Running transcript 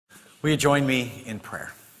Will you join me in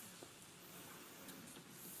prayer?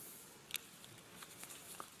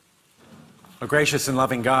 O gracious and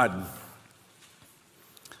loving God,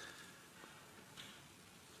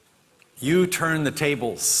 you turn the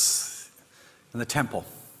tables in the temple.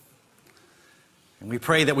 And we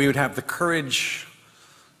pray that we would have the courage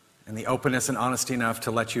and the openness and honesty enough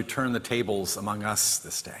to let you turn the tables among us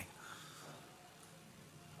this day.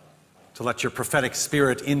 To let your prophetic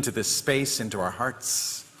spirit into this space, into our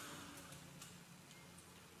hearts.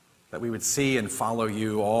 That we would see and follow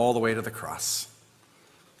you all the way to the cross.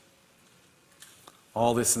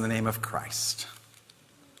 All this in the name of Christ.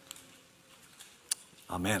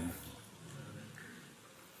 Amen.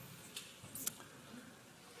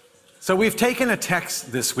 So we've taken a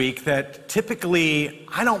text this week that typically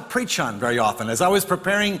I don't preach on very often. As I was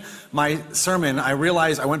preparing my sermon, I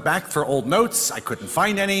realized I went back for old notes. I couldn't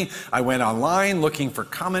find any. I went online looking for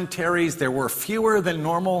commentaries. There were fewer than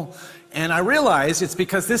normal. And I realized it's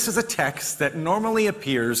because this is a text that normally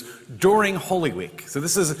appears during Holy Week. So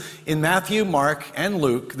this is in Matthew, Mark, and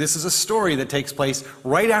Luke. This is a story that takes place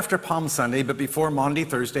right after Palm Sunday, but before Maundy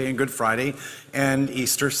Thursday and Good Friday and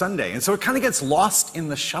Easter Sunday. And so it kind of gets lost in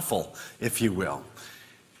the shuffle, if you will.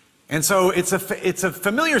 And so it's a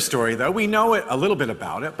familiar story, though. We know a little bit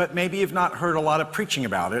about it, but maybe you've not heard a lot of preaching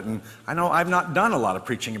about it. And I know I've not done a lot of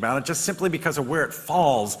preaching about it, just simply because of where it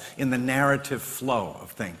falls in the narrative flow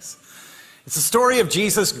of things. It's a story of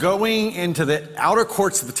Jesus going into the outer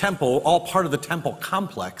courts of the temple, all part of the temple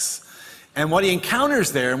complex. And what he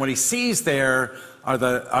encounters there and what he sees there are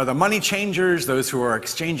the money changers, those who are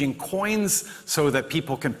exchanging coins so that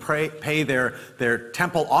people can pay their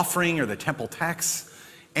temple offering or the temple tax.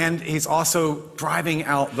 And he's also driving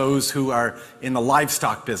out those who are in the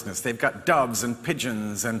livestock business. They've got doves and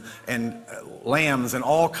pigeons and lambs and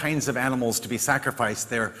all kinds of animals to be sacrificed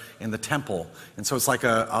there in the temple. And so it's like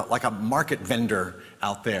a market vendor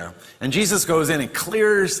out there. And Jesus goes in and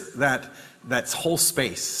clears that whole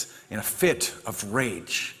space in a fit of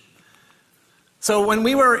rage. So when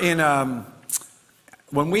we were in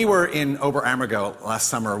Oberammergau last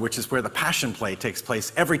summer, which is where the Passion Play takes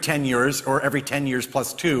place every 10 years, or every 10 years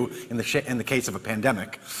plus 2 in the case of a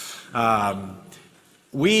pandemic,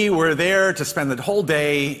 we were there to spend the whole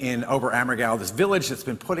day in Oberammergau, this village that's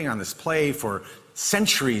been putting on this play for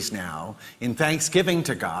centuries now, in thanksgiving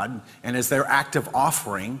to God and as their act of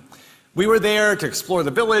offering. We were there to explore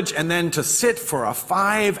the village and then to sit for a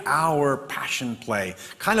 5-hour Passion Play,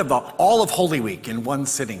 kind of all of Holy Week in one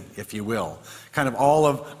sitting, if you will. Kind of all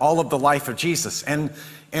of the life of Jesus. And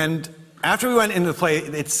after we went into the play,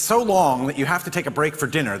 it's so long that you have to take a break for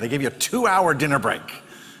dinner. They give you a 2-hour dinner break.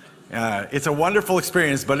 It's a wonderful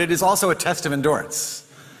experience, but it is also a test of endurance.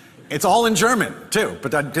 It's all in German, too.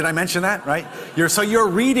 But did I mention that, right? You're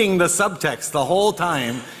reading the subtext the whole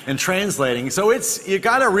time and translating. So you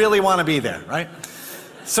gotta really want to be there, right?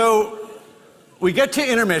 So we get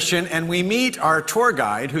to intermission and we meet our tour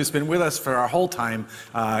guide who's been with us for our whole time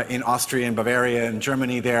in Austria and Bavaria and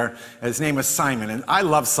Germany there. His name was Simon, and I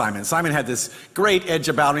love Simon. Simon had this great edge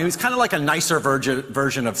about him. He was kind of like a nicer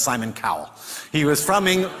version of Simon Cowell. He was from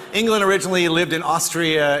England originally, lived in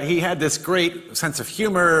Austria. He had this great sense of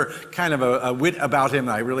humor, kind of a wit about him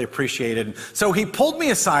that I really appreciated. So he pulled me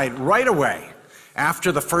aside right away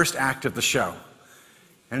after the first act of the show.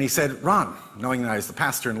 And he said, Ron, knowing that I was the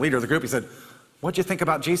pastor and leader of the group, he said, "What'd you think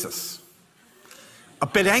about Jesus?" A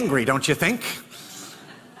bit angry, don't you think?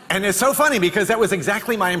 And it's so funny because that was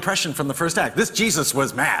exactly my impression from the first act. This Jesus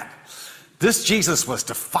was mad. This Jesus was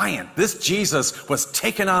defiant. This Jesus was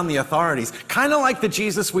taking on the authorities, kind of like the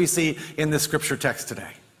Jesus we see in this scripture text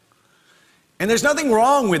today. And there's nothing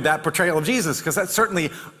wrong with that portrayal of Jesus, because that's certainly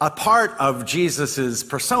a part of Jesus's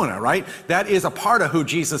persona, right? That is a part of who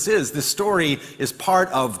Jesus is. This story is part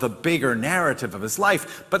of the bigger narrative of his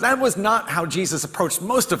life. But that was not how Jesus approached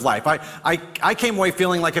most of life. I came away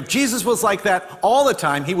feeling like if Jesus was like that all the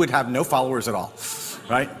time, he would have no followers at all,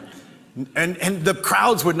 right? And the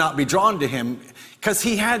crowds would not be drawn to him, because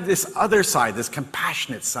he had this other side, this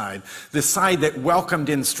compassionate side, this side that welcomed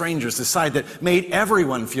in strangers, this side that made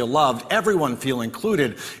everyone feel loved, everyone feel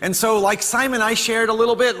included. And so, like Simon, I shared a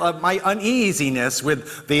little bit of my uneasiness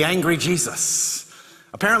with the angry Jesus.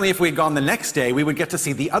 Apparently, if we had gone the next day, we would get to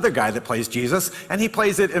see the other guy that plays Jesus, and he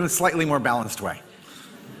plays it in a slightly more balanced way.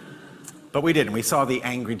 But we didn't. We saw the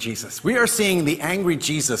angry Jesus. We are seeing the angry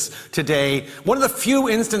Jesus today. One of the few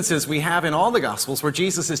instances we have in all the Gospels where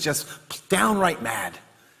Jesus is just downright mad,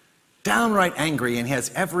 downright angry, and he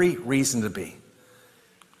has every reason to be.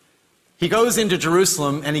 He goes into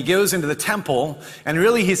Jerusalem and he goes into the temple, and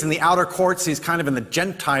really he's in the outer courts. He's kind of in the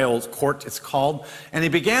Gentile court, it's called. And he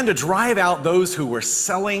began to drive out those who were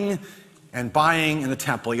selling and buying in the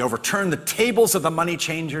temple. He overturned the tables of the money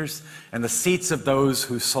changers and the seats of those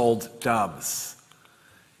who sold doves.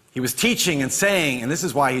 He was teaching and saying, and this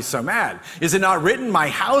is why he's so mad, "Is it not written, my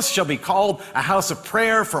house shall be called a house of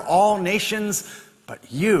prayer for all nations, but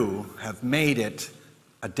you have made it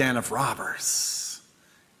a den of robbers."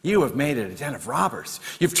 You have made it a den of robbers.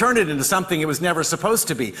 You've turned it into something it was never supposed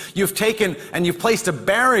to be. You've taken and you've placed a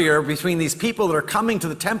barrier between these people that are coming to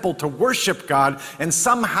the temple to worship God, and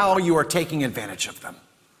somehow you are taking advantage of them.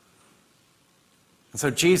 And so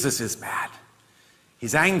Jesus is mad.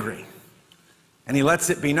 He's angry. And he lets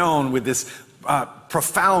it be known with this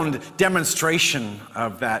profound demonstration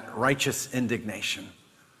of that righteous indignation.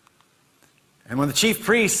 And when the chief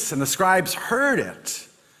priests and the scribes heard it,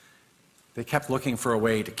 they kept looking for a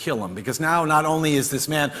way to kill him, because now not only is this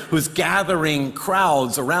man who's gathering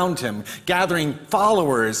crowds around him, gathering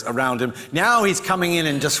followers around him, now he's coming in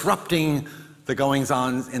and disrupting the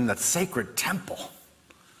goings-on in the sacred temple.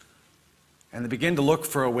 And they begin to look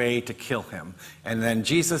for a way to kill him. And then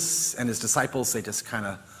Jesus and his disciples, they just kind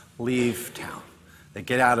of leave town. They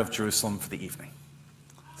get out of Jerusalem for the evening.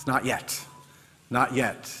 It's not yet,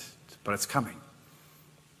 but it's coming.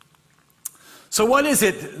 So what is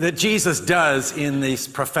it that Jesus does in this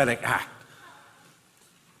prophetic act?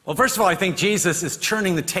 Well, first of all, I think Jesus is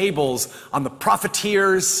turning the tables on the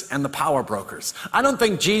profiteers and the power brokers. I don't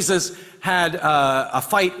think Jesus had a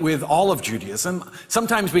fight with all of Judaism.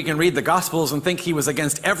 Sometimes we can read the Gospels and think he was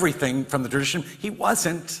against everything from the tradition. He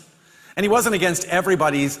wasn't. And he wasn't against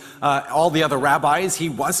everybody's, all the other rabbis. He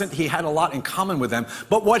wasn't. He had a lot in common with them.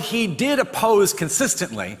 But what he did oppose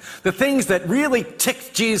consistently, the things that really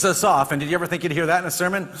ticked Jesus off, and did you ever think you'd hear that in a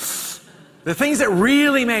sermon? The things that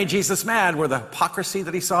really made Jesus mad were the hypocrisy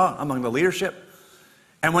that he saw among the leadership,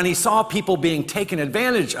 and when he saw people being taken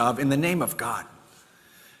advantage of in the name of God.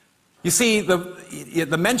 You see,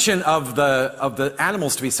 the mention of the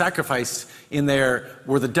animals to be sacrificed in there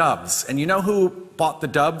were the doves. And you know who bought the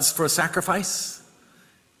doves for a sacrifice?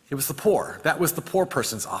 It was the poor. That was the poor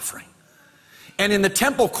person's offering. And in the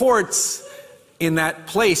temple courts, in that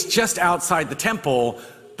place just outside the temple,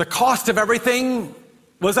 the cost of everything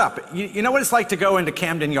was up. You know what it's like to go into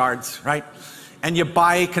Camden Yards, right? And you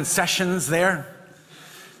concessions there?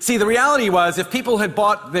 See, the reality was, if people had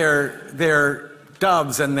bought their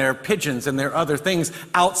doves and their pigeons and their other things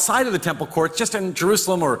outside of the temple courts, just in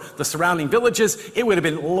Jerusalem or the surrounding villages, it would have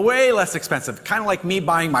been way less expensive. Kind of like me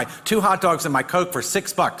buying my 2 hot dogs and my Coke for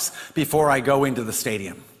 $6 before I go into the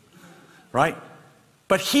stadium, right?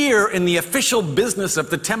 But here, in the official business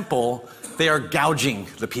of the temple, they are gouging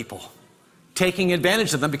the people, taking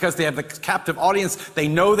advantage of them because they have the captive audience. They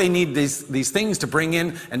know they need these things to bring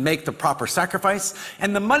in and make the proper sacrifice.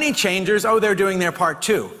 And the money changers, they're doing their part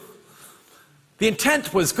too. The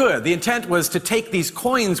intent was good. The intent was to take these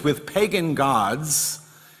coins with pagan gods,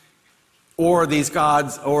 or these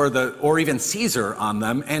gods, or even Caesar on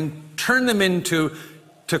them, and turn them into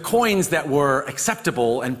coins that were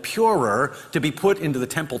acceptable and purer to be put into the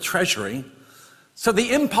temple treasury. So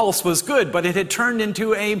the impulse was good, but it had turned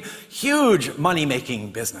into a huge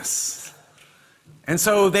money-making business. And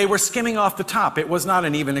so they were skimming off the top. It was not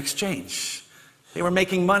an even exchange. They were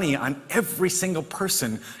making money on every single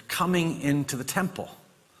person coming into the temple.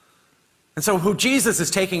 And so who Jesus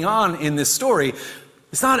is taking on in this story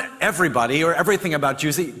is not everybody or everything about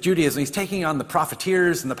Judaism. He's taking on the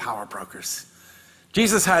profiteers and the power brokers.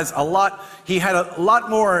 Jesus had a lot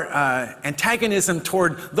more antagonism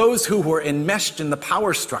toward those who were enmeshed in the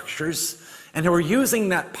power structures and who were using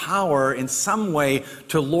that power in some way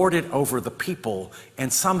to lord it over the people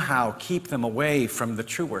and somehow keep them away from the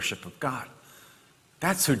true worship of God.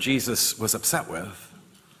 That's who Jesus was upset with.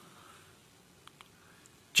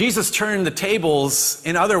 Jesus turned the tables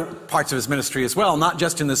in other parts of his ministry as well, not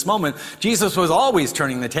just in this moment. Jesus was always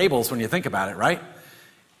turning the tables when you think about it, right?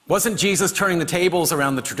 Wasn't Jesus turning the tables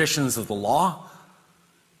around the traditions of the law?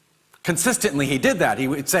 Consistently he did that. He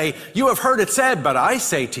would say, "You have heard it said, but I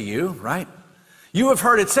say to you," right? "You have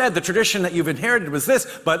heard it said, the tradition that you've inherited was this,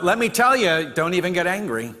 but let me tell you, don't even get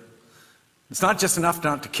angry. It's not just enough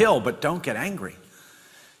not to kill, but don't get angry.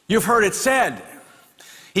 You've heard it said."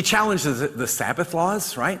 He challenges the Sabbath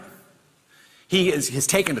laws, right? He's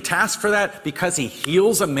taken to task for that because he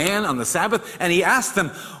heals a man on the Sabbath, and he asks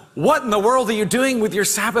them, "What in the world are you doing with your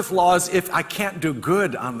Sabbath laws if I can't do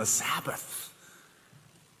good on the Sabbath?"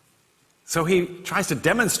 So he tries to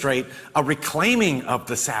demonstrate a reclaiming of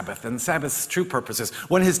the Sabbath and the Sabbath's true purposes.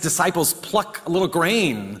 When his disciples pluck a little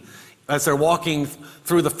grain as they're walking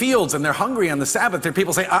through the fields and they're hungry on the Sabbath. There are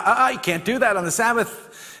people saying, you can't do that on the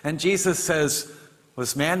Sabbath. And Jesus says,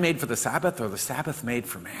 was man made for the Sabbath or the Sabbath made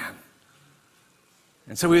for man?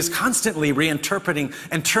 And so he was constantly reinterpreting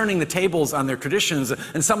and turning the tables on their traditions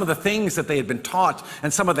and some of the things that they had been taught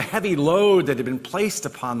and some of the heavy load that had been placed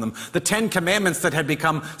upon them. The 10 commandments that had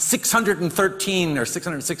become 613 or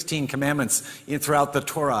 616 commandments throughout the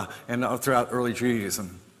Torah and throughout early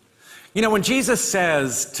Judaism. You know, when Jesus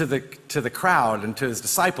says to the crowd and to his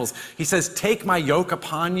disciples, he says, take my yoke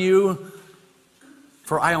upon you,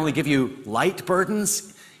 for I only give you light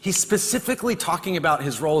burdens. He's specifically talking about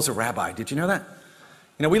his role as a rabbi. Did you know that?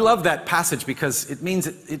 You know, we love that passage because it means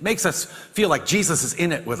it makes us feel like Jesus is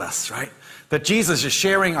in it with us, right? That Jesus is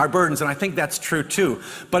sharing our burdens, and I think that's true too.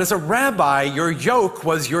 But as a rabbi, your yoke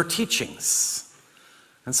was your teachings.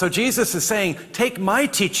 And so Jesus is saying, take my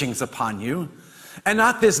teachings upon you, and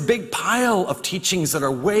not this big pile of teachings that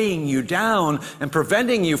are weighing you down and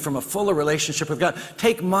preventing you from a fuller relationship with God.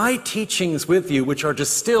 Take my teachings with you, which are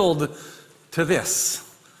distilled to this.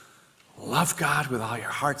 Love God with all your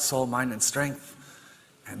heart, soul, mind, and strength.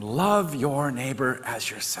 And love your neighbor as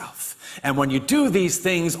yourself. And when you do these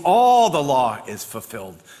things, all the law is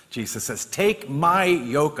fulfilled. Jesus says, take my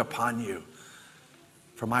yoke upon you,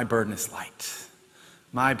 for my burden is light.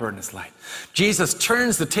 My burden is light. Jesus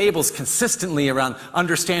turns the tables consistently around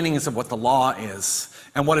understandings of what the law is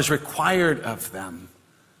and what is required of them.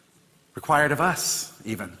 Required of us,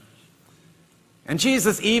 even. And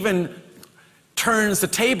Jesus even turns the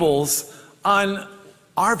tables on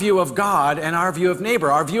our view of God and our view of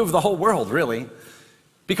neighbor, our view of the whole world, really.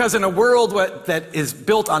 Because in a world that is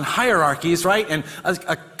built on hierarchies, right, and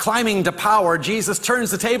a climbing to power, Jesus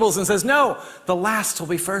turns the tables and says, no, the last will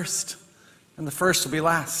be first, and the first will be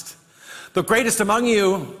last. The greatest among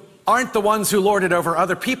you aren't the ones who lord it over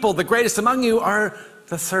other people. The greatest among you are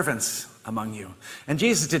the servants among you. And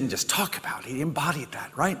Jesus didn't just talk about it, he embodied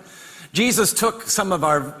that, right? Jesus took some of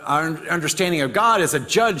our understanding of God as a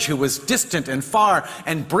judge who was distant and far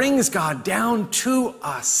and brings God down to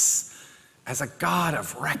us as a God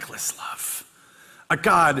of reckless love, a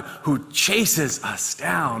God who chases us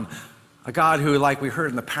down, a God who, like we heard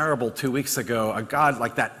in the parable 2 weeks ago, a God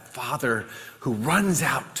like that Father who runs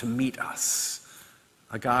out to meet us,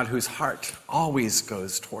 a God whose heart always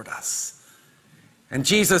goes toward us. And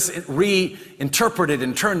Jesus reinterpreted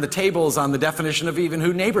and turned the tables on the definition of even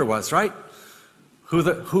who neighbor was, right?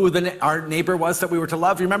 Our neighbor was that we were to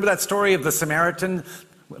love. You remember that story of the Samaritan,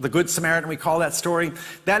 the Good Samaritan, we call that story?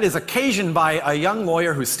 That is occasioned by a young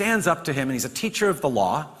lawyer who stands up to him, and he's a teacher of the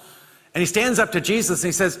law. And he stands up to Jesus and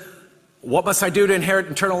he says, what must I do to inherit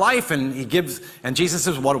eternal life? And Jesus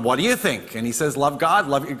says, what do you think? And he says, love God,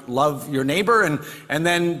 love your neighbor. And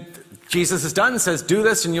then Jesus is done and says, do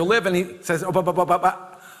this and you'll live. And he says,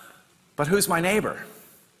 but who's my neighbor?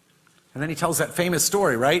 And then he tells that famous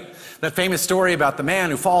story, right? That famous story about the man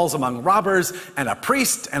who falls among robbers, and a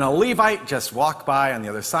priest and a Levite just walk by on the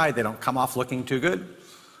other side. They don't come off looking too good.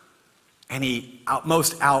 And he,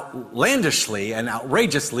 most outlandishly and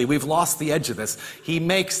outrageously, we've lost the edge of this, he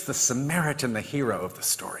makes the Samaritan the hero of the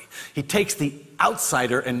story. He takes the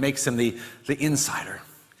outsider and makes him the insider.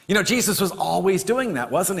 You know, Jesus was always doing that,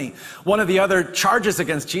 wasn't he? One of the other charges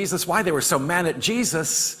against Jesus, why they were so mad at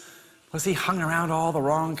Jesus, was he hung around all the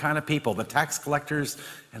wrong kind of people, the tax collectors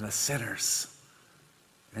and the sinners.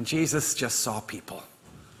 And Jesus just saw people.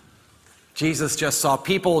 Jesus just saw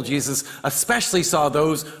people. Jesus especially saw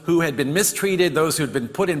those who had been mistreated, those who had been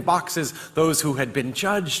put in boxes, those who had been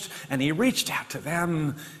judged. And he reached out to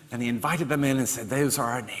them and he invited them in and said, those are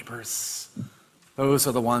our neighbors. Those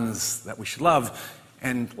are the ones that we should love.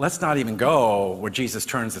 And let's not even go where Jesus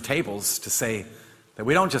turns the tables to say that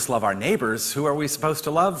we don't just love our neighbors. Who are we supposed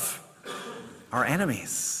to love? Our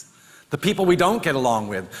enemies. The people we don't get along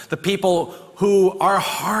with. The people who are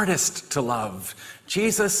hardest to love.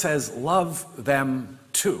 Jesus says, love them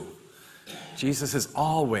too. Jesus is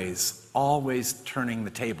always, always turning the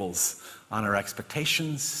tables on our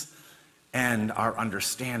expectations and our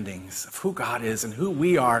understandings of who God is and who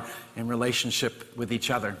we are in relationship with each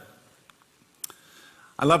other.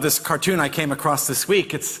 I love this cartoon I came across this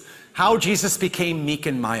week. It's how Jesus became meek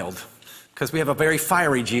and mild. Because we have a very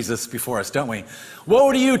fiery Jesus before us, don't we?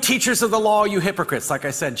 Woe to you, teachers of the law, you hypocrites. Like I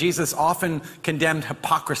said, Jesus often condemned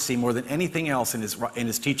hypocrisy more than anything else in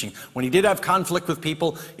his teaching. When he did have conflict with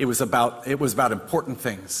people, it was about important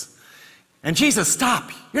things. And Jesus, stop.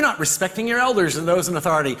 You're not respecting your elders and those in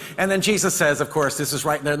authority. And then Jesus says, of course, this is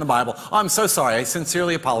right there in the Bible, oh, I'm so sorry. I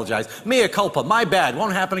sincerely apologize. Mea culpa. My bad.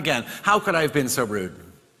 Won't happen again. How could I have been so rude?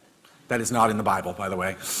 That is not in the Bible, by the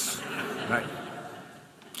way. Right?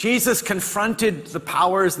 Jesus confronted the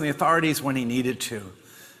powers and the authorities when he needed to.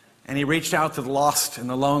 And he reached out to the lost and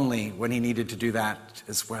the lonely when he needed to do that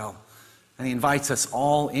as well. And he invites us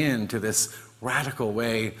all into this radical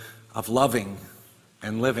way of loving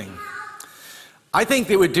and living. I think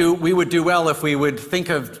we would do well if we would think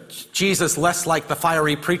of Jesus less like the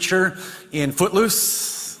fiery preacher in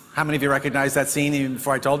Footloose. How many of you recognize that scene even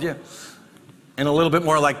before I told you? And a little bit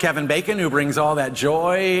more like Kevin Bacon, who brings all that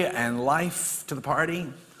joy and life to the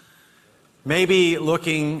party. Maybe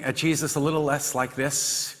looking at Jesus a little less like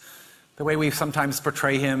this, the way we sometimes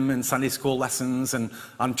portray him in Sunday school lessons and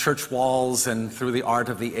on church walls and through the art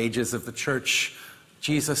of the ages of the church.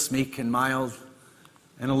 Jesus, meek and mild,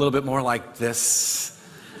 and a little bit more like this.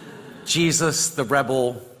 Jesus, the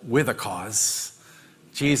rebel with a cause.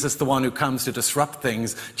 Jesus, the one who comes to disrupt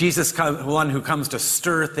things. Jesus, the one who comes to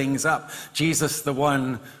stir things up. Jesus, the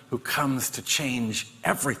one who comes to change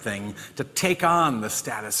everything, to take on the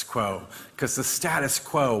status quo, because the status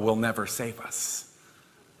quo will never save us.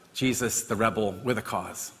 Jesus, the rebel with a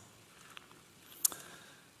cause.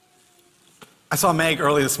 I saw Meg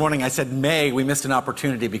early this morning. I said, Meg, we missed an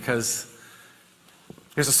opportunity because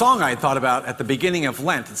there's a song I had thought about at the beginning of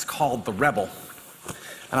Lent. It's called The Rebel.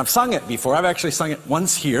 And I've sung it before. I've actually sung it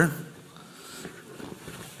once here.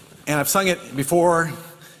 And I've sung it before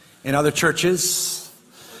in other churches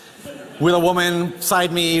with a woman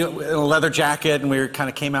beside me in a leather jacket, and we kind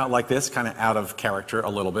of came out like this, kind of out of character a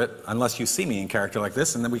little bit, unless you see me in character like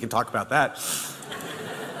this, and then we can talk about that.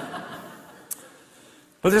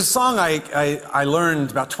 But there's a song I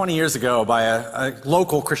learned about 20 years ago by a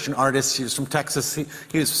local Christian artist. He was from Texas. He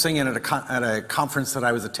was singing at a conference that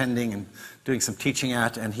I was attending and doing some teaching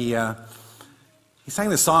at, and he sang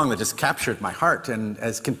this song that just captured my heart and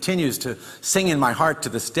continues to sing in my heart to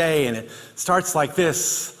this day. And it starts like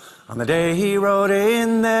this. On the day he rode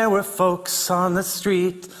in, there were folks on the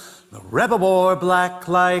street. The rebel wore black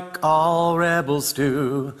like all rebels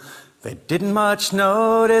do. They didn't much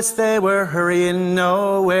notice, they were hurrying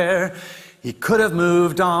nowhere. He could have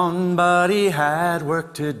moved on, but he had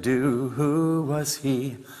work to do. Who was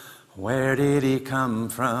he? Where did he come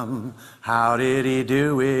from? How did he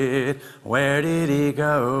do it? Where did he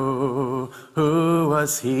go? Who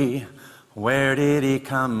was he? Where did he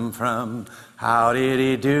come from? How did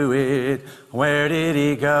he do it? Where did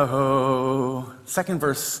he go? Second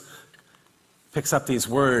verse picks up these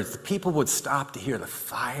words. The people would stop to hear the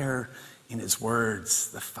fire in his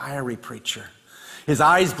words, the fiery preacher. His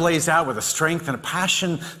eyes blazed out with a strength and a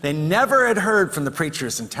passion they never had heard from the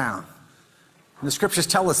preachers in town. And the scriptures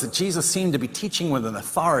tell us that Jesus seemed to be teaching with an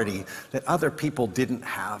authority that other people didn't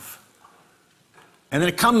have. And then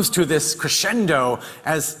it comes to this crescendo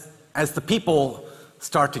as the people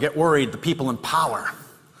start to get worried, the people in power.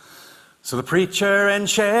 So the preacher and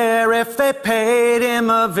sheriff, they paid him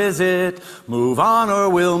a visit. Move on or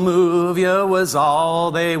we'll move you was all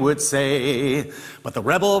they would say. But the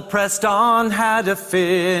rebel pressed on, had to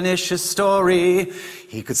finish his story.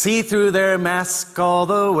 He could see through their mask all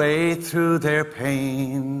the way through their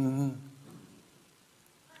pain.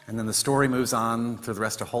 And then the story moves on through the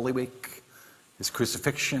rest of Holy Week, his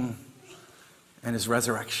crucifixion and his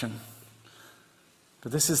resurrection.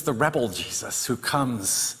 But this is the rebel Jesus who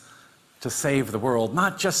comes to save the world,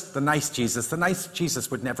 not just the nice Jesus. The nice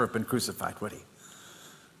Jesus would never have been crucified, would he?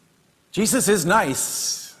 Jesus is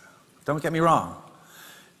nice, don't get me wrong.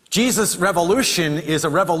 Jesus' revolution is a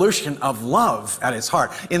revolution of love at its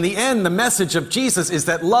heart. In the end, the message of Jesus is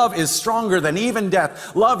that love is stronger than even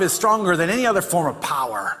death. Love is stronger than any other form of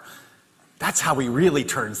power. That's how he really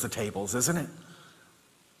turns the tables, isn't it?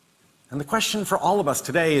 And the question for all of us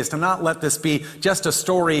today is to not let this be just a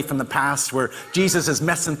story from the past where Jesus is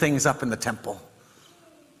messing things up in the temple.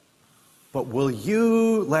 But will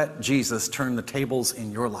you let Jesus turn the tables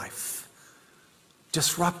in your life?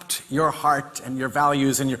 Disrupt your heart and your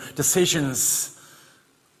values and your decisions.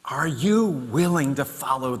 Are you willing to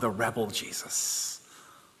follow the rebel Jesus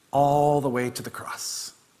all the way to the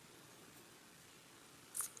cross?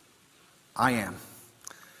 I am.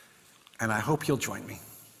 And I hope you'll join me.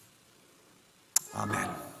 Amen.